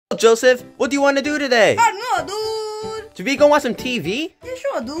Joseph. What do you want to do today? I don't know, dude. Should we go watch some TV? Yeah,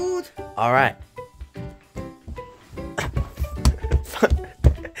 sure, dude. Alright.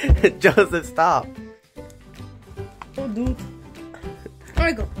 Joseph, stop. Oh, dude.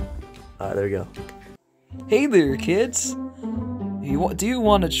 Alright, go. Alright, there we go. Hey there, kids. Do you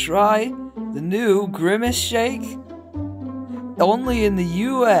want to try the new Grimace Shake? Only in the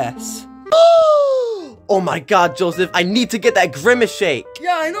US. Oh my god, Joseph, I need to get that Grimace Shake.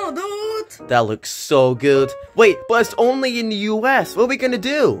 Yeah, I know, dude. That looks so good. Wait, but it's only in the US. What are we gonna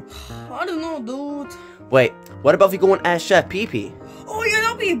do? I don't know, dude. Wait, what about if we go and ask Chef Pee-Pee? Oh, yeah,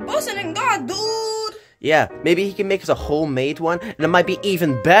 that'll be busting and god, dude. Yeah, maybe he can make us a homemade one, and it might be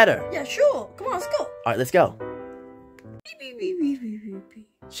even better. Yeah, sure. Come on, let's go. Alright, let's go. Beep, beep, beep, beep, beep, beep, beep.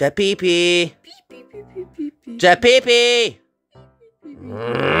 Chef Pee-Pee. Beep, beep, beep, beep, beep, beep. Chef Pee-Pee.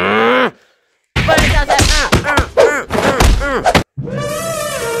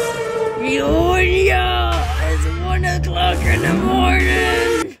 Junior, it's 1 o'clock in the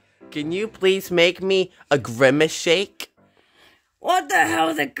morning. Can you please make me a Grimace Shake? What the hell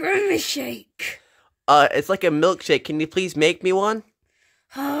is a Grimace Shake? It's like a milkshake. Can you please make me one?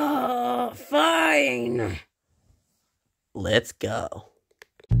 Oh, fine. Let's go.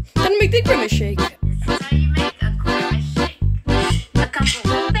 Gonna make the Grimace Shake. This is how you make a Grimace Shake. A cup of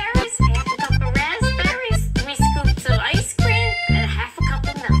blueberries, half a cup of raspberries, 3 scoops of ice cream, and half a cup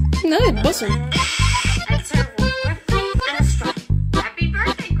of milk. No, bussin'. And serve with whipped cream and a straw. Happy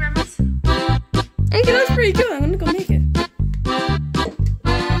birthday, Grimace. Okay, that's pretty good. I'm gonna go make it.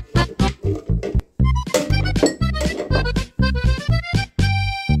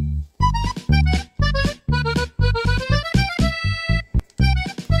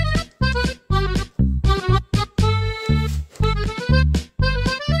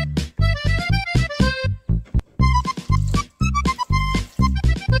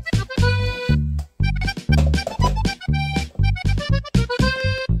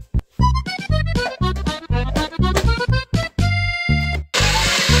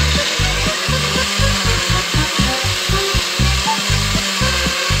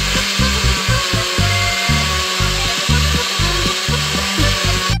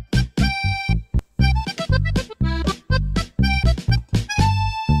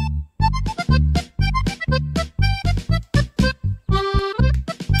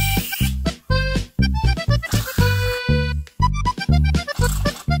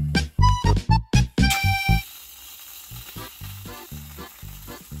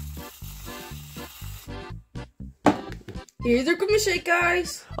 Here's your Grimace Shake,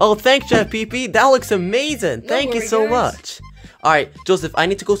 guys. Oh, thanks, Chef Pee-Pee. That looks amazing. Thank you worry, so guys. much. Alright, Joseph, I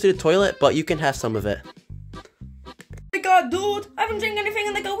need to go to the toilet, but you can have some of it. Oh my god, dude. I haven't drank anything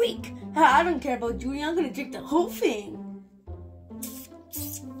in like a week. I don't care about Junior. I'm gonna drink the whole thing.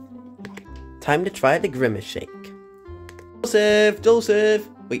 Time to try the Grimace Shake. Joseph! Joseph!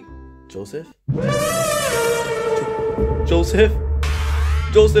 Wait, Joseph? Joseph?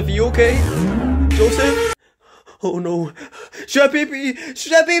 Joseph, you okay? Joseph? Oh no. Chef Pee-Pee!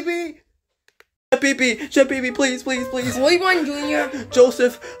 Chef Pee-Pee! Chef Pee-Pee! Chef Pee-Pee, please, please, please. What do you want, Junior?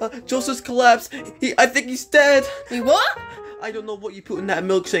 Joseph! Joseph's collapsed. I think he's dead. Wait, what? I don't know what you put in that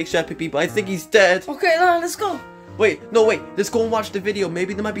milkshake, Chef Pee-Pee, but I think he's dead. Okay, let's go. Wait, no, wait. Let's go and watch the video.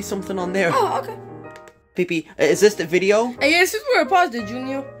 Maybe there might be something on there. Oh, okay. Pee-Pee, is this the video? Hey, yeah, this is where I paused it,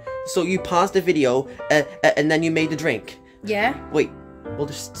 Junior. So you paused the video, and then you made the drink. Yeah. Wait, well,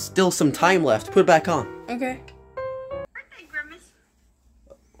 there's still some time left. Put it back on. Okay. Birthday, Grimace.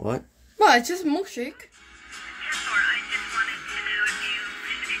 What? Well, it's just a milkshake. I just wanted to know if you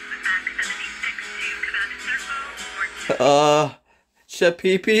visited with 76 to Command Circle or Chef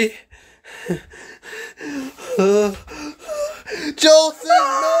Pee-Pee? Joseph,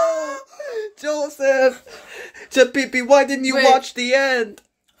 no! Joseph! Chef Pee-Pee, why didn't you Wait. watch the end?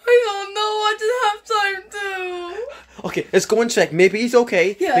 I don't know. I just have time to. Okay, let's go and check. Maybe he's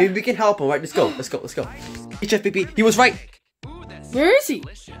okay. Yeah. Maybe we can help him, right? Let's go, let's go, let's go. Hey, Chef Pee-Pee, he was right. Where is he?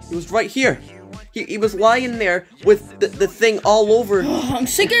 He was right here. He was lying there with the thing all over. I'm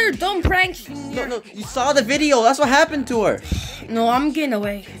sick of your dumb pranks. No, you saw the video. That's what happened to her. No, I'm getting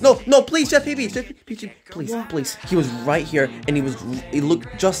away. No, please, Chef Pee-Pee. Chef Pee-Pee, please. He was right here, and he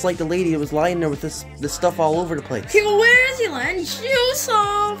looked just like the lady that was lying there with this stuff all over the place. Okay, well, where is he, Len?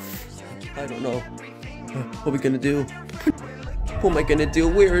 Joseph. I don't know. What are we gonna do? What am I gonna do?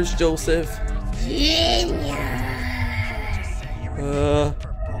 Where is Joseph?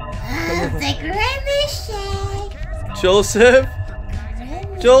 The Grimace Shake. Joseph?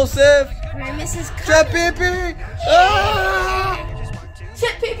 Joseph? Grimace is Chef Pee-Pee! Ah!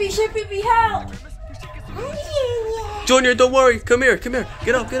 Chef Pee-Pee, help! Junior, don't worry. Come here.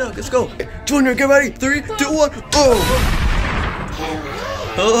 Get up. Let's go. Junior, get ready. 3, 2, 1.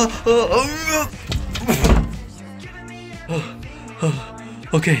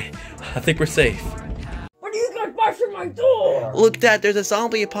 Okay, I think we're safe. What are you guys bashing my door? Look, Dad, there's a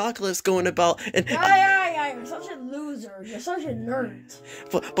zombie apocalypse going about, and You're such a loser. You're such a nerd.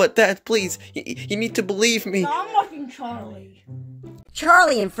 but Dad, please, you need to believe me. No, I'm watching Charlie.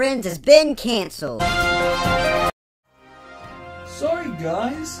 Charlie and Friends has been cancelled. Sorry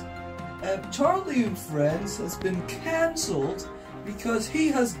guys, Charlie and Friends has been cancelled because he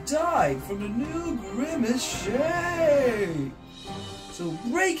has died from the new Grimace Shake. So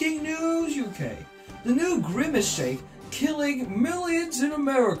breaking news UK, the new Grimace Shake killing millions in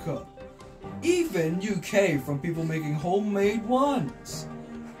America. Even UK from people making homemade ones.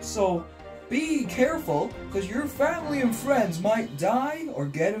 So be careful, because your family and friends might die or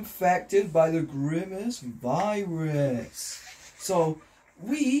get infected by the Grimace virus. So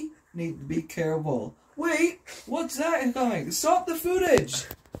we need to be careful. Wait, what's that coming? Stop the footage!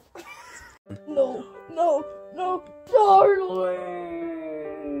 No, Charlie.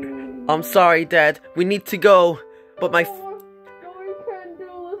 I'm sorry, Dad. We need to go. But my... No, you can't do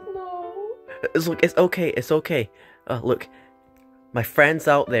this, no. Look, it's okay. Look, my friend's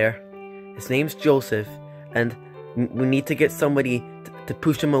out there. His name's Joseph, and we need to get somebody to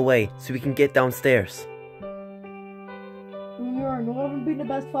push him away so we can get downstairs. Junior, I know I haven't been the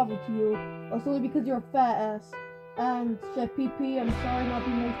best father to you. That's only because you're a fat ass. And Chef PP, I'm sorry not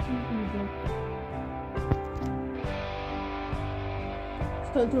being nice to you either.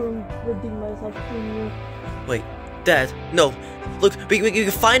 Just trying to redeem myself, Junior. Wait, Dad, no. Look, we can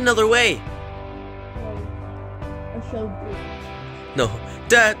find another way. Well, I shall do it. No,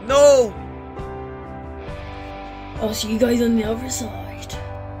 Dad, no! I'll see you guys on the other side.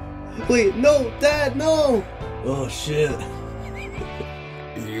 Wait, no, Dad, no! Oh shit.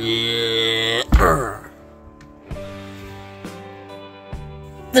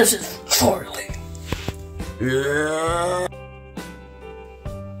 This is Charlie.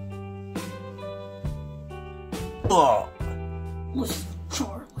 Oh. This is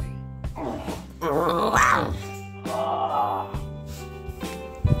Charlie.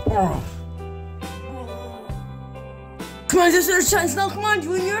 Come on, this is our chance now. Come on,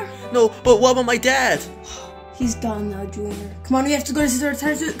 Junior. No, but what about my dad? He's gone now, Junior. Come on, we have to go. This is our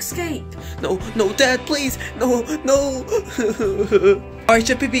time to escape. No, Dad, please! No! Alright,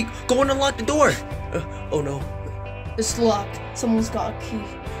 Chef Pee, go and unlock the door! Oh no. It's locked. Someone's got a key.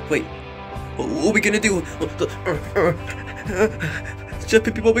 Wait, what are we gonna do? Chef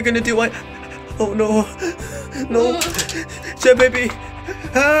Pee, what are we gonna do? Oh no! No! Chef Pee,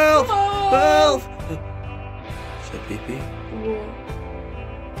 help! Help! Chef Pee,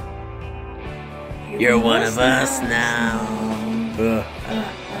 you're one of us now.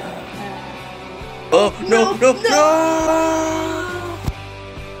 Oh no!